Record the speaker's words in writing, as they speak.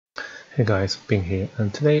Hey guys, Bing here,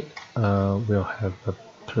 and today we'll have a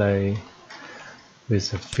play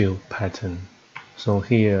with a fill pattern. So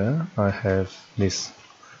here I have this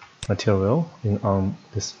material on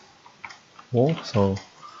this wall, so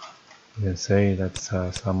you can say that's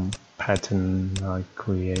some pattern I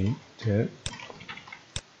created.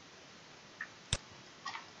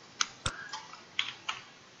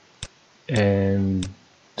 And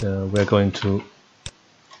we're going to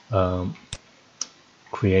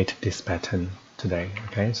create this pattern today.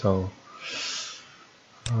 Okay, so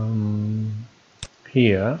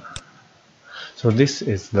here, so this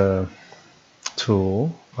is the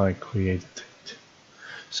tool I created it.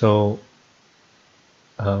 So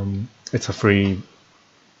it's a free,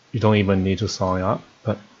 you don't even need to sign up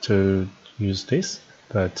but to use this,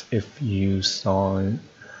 but if you sign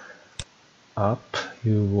up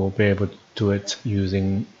you will be able to do it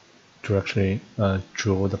using directly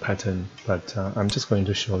draw the pattern, but I'm just going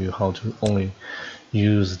to show you how to only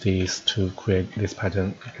use these to create this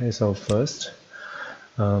pattern. Okay, so first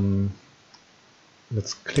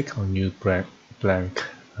let's click on new blank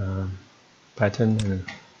pattern.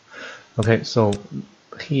 Okay, so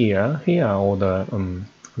here are all the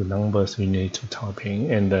numbers you need to type in,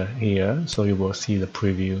 and here, so you will see the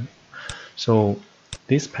preview. So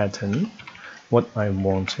this pattern, what I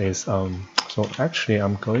want is so actually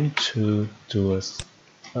I'm going to do a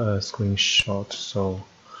screenshot so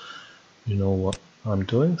you know what I'm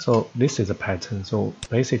doing. So this is a pattern, so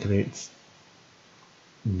basically it's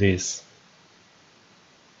this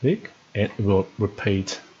big and it will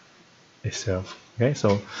repeat itself. Okay,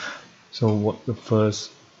 so what the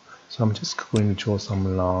first, so I'm just going to draw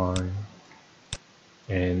some line,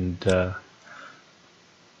 and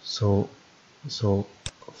so for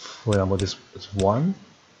example this is 1,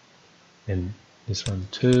 and this one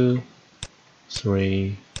 2,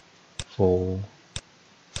 3, 4,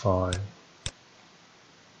 5,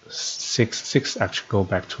 6 actually go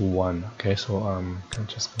back to 1. Okay, so I'm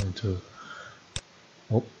just going to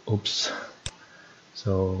oops,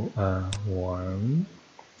 so 1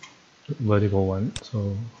 vertical 1,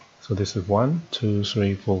 so this is 1, 2,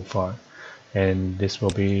 3, 4, 5, and this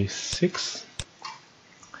will be 6,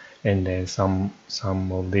 and then some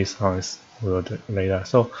of these lines will do later.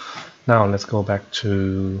 So now let's go back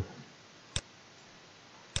to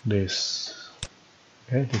this.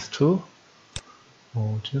 Okay, this tool,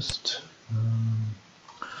 or just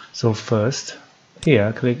so first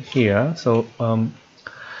here, click here, so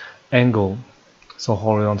angle, so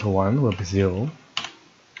horizontal one will be 0.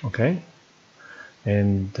 Okay,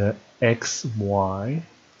 and x y,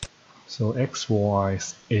 so x y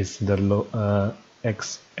is the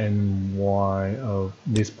x and y of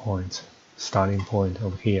this point, starting point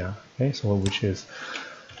over here. Okay, so which is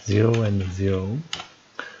 0 and 0.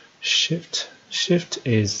 Shift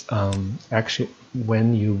is actually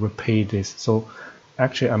when you repeat this. So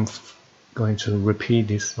actually I'm going to repeat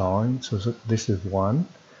this line. So this is 1,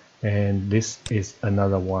 and this is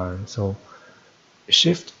another 1. So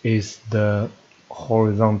shift is the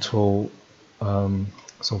horizontal,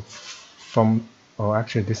 so from, or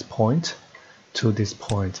actually this point to this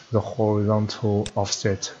point, the horizontal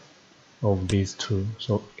offset of these two.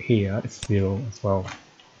 So here it's 0 as well.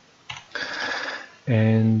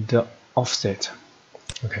 And offset,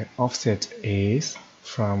 okay, offset is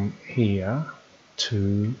from here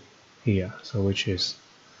to here, so which is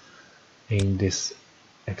in this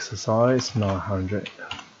exercise 900.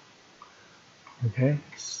 Okay,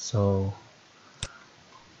 so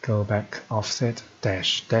go back, offset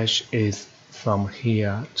dash is from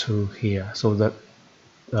here to here, so that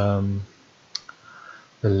the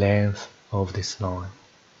length of this line.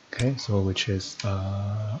 Okay, so which is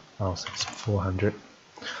 400.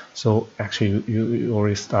 So actually you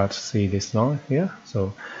already start to see this line here.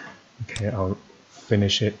 So okay, I'll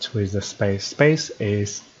finish it with the space. Space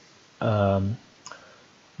is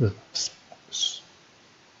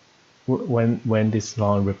when this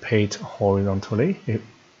line repeats horizontally,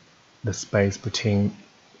 the space between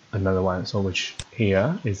another one, so which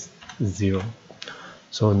here is 0.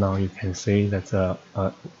 So now you can see that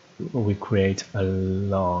we create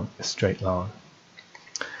a straight line.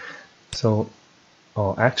 So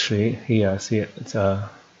actually here, see it's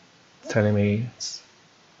telling me,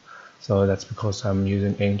 so that's because I'm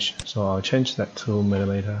using inch, so I'll change that to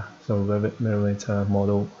millimeter. So Revit millimeter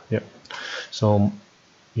model. Yep. So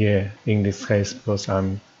yeah, in this case, because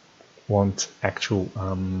I want actual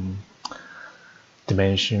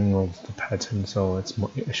dimension of the pattern, so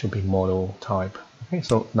it should be model type. Okay,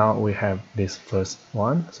 so now we have this first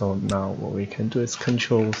one. So now what we can do is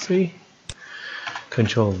Control C,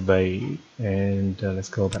 Control V, and let's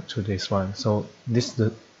go back to this one. So this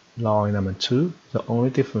is line number 2. The only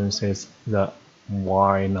difference is the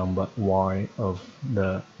y of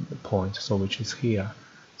the point, so which is here.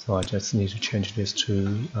 So I just need to change this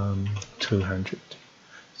to 200.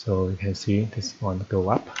 So you can see this one go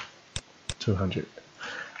up 200,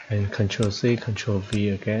 and Control C, Control V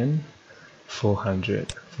again,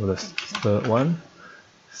 400 for the third one,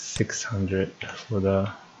 600 for the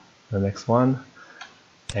next one,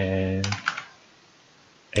 and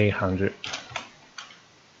 800.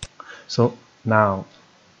 So now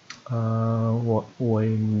what we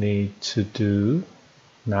need to do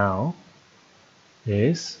now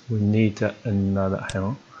is we need another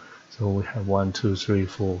handle. So we have 1, 2, 3,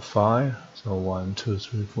 4, 5. So 1, 2,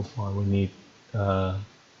 3, 4, 5. We need hang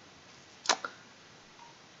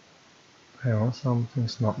on,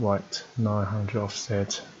 something's not right. 900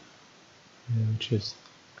 offset, which is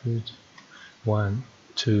good. 1,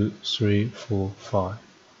 2, 3, 4, 5.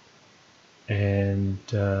 And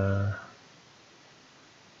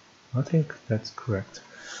I think that's correct.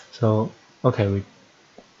 So okay,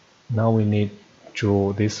 now we need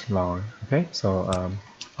draw this line. Okay, so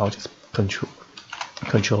I'll just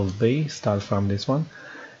control V, start from this one,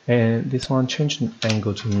 and this one change the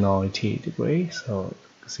angle to 90 degrees. So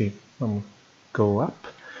see, go up,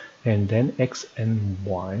 and then X and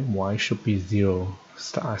Y should be 0.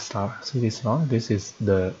 Start. See this line? This is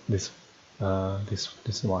this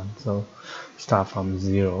one. So start from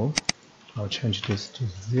 0. I'll change this to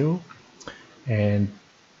 0, and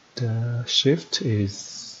shift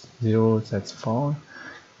is 0. That's fine.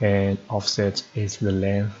 And offset is the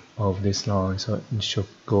length of this line, so it should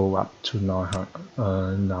go up to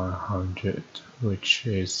 900, which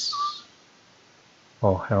is,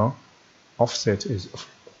 oh hell, offset is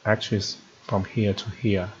actually from here to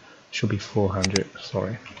here, should be 400,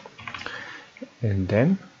 sorry. And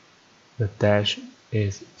then the dash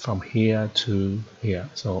is from here to here,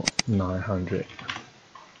 so 900.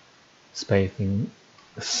 Spacing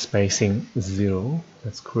 0,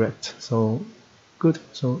 that's correct. So good.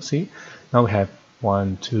 So see, now we have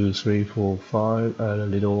 1, 2, 3, 4, 5, a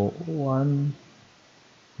little one.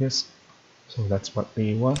 Yes, so that's what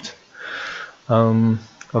we want.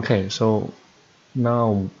 Okay, so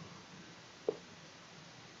now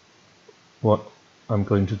what I'm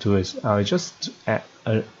going to do is I'll just add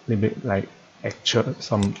a little bit like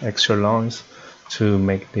some extra lines to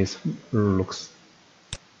make this looks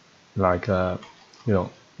like a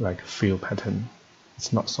like a fill pattern.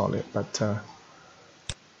 It's not solid, but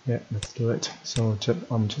yeah, let's do it. So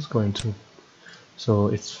I'm just going to, so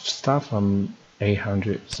it's start from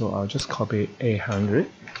 800, so I'll just copy 800.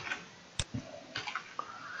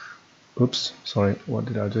 Oops, sorry, what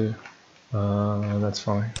did I do? That's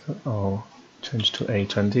fine. I'll change to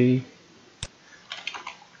 820.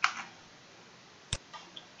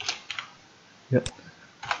 Yep.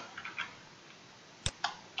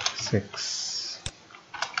 6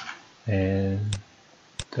 and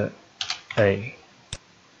the A.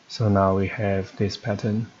 So now we have this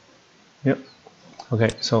pattern. Yep.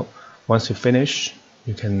 Okay, so once you finish,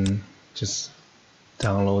 you can just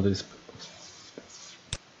download this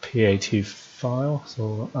PAT file.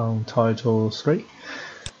 So on title 3.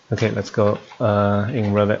 Okay, let's go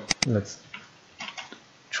in Revit. Let's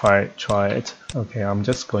try it. Okay, I'm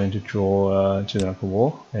just going to draw a generic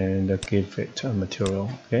wall and give it a material.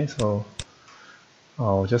 Okay, so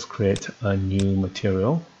I'll just create a new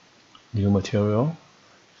material.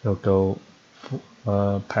 So go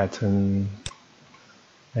pattern,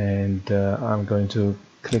 and I'm going to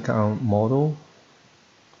click on model,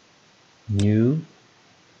 new,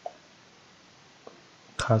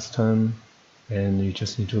 custom, and you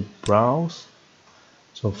just need to browse.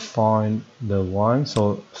 So find the one.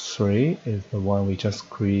 So 3 is the one we just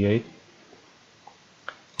create.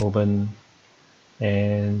 Open,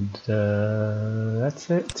 and that's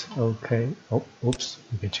it. Okay. Oh, oops.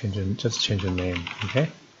 You can change it. Just change the name. Okay.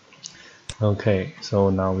 Okay. So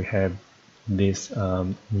now we have this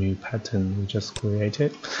new pattern we just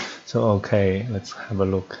created. So okay, let's have a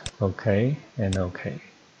look. Okay, and okay,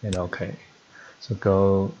 and okay.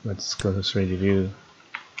 So let's go to 3D view.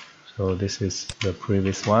 So this is the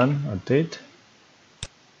previous one I did.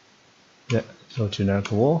 Yeah, so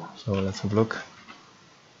generic wall. So let's have a look.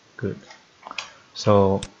 Good.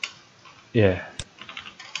 So yeah,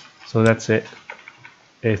 so that's it.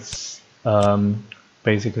 It's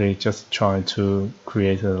basically just trying to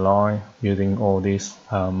create a line using all these.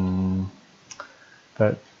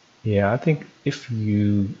 But yeah, I think if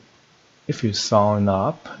you sign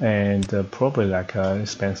up and probably like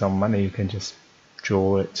spend some money, you can just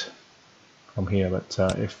draw it from here. But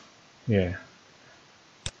yeah,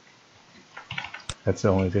 that's the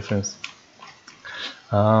only difference.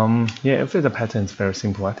 Yeah, if the pattern is very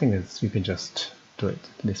simple, I think you can just do it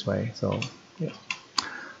this way. So yeah,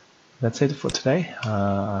 that's it for today.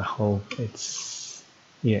 I hope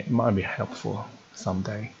it might be helpful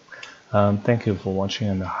someday. Thank you for watching,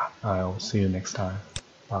 and I'll see you next time.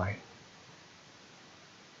 Bye.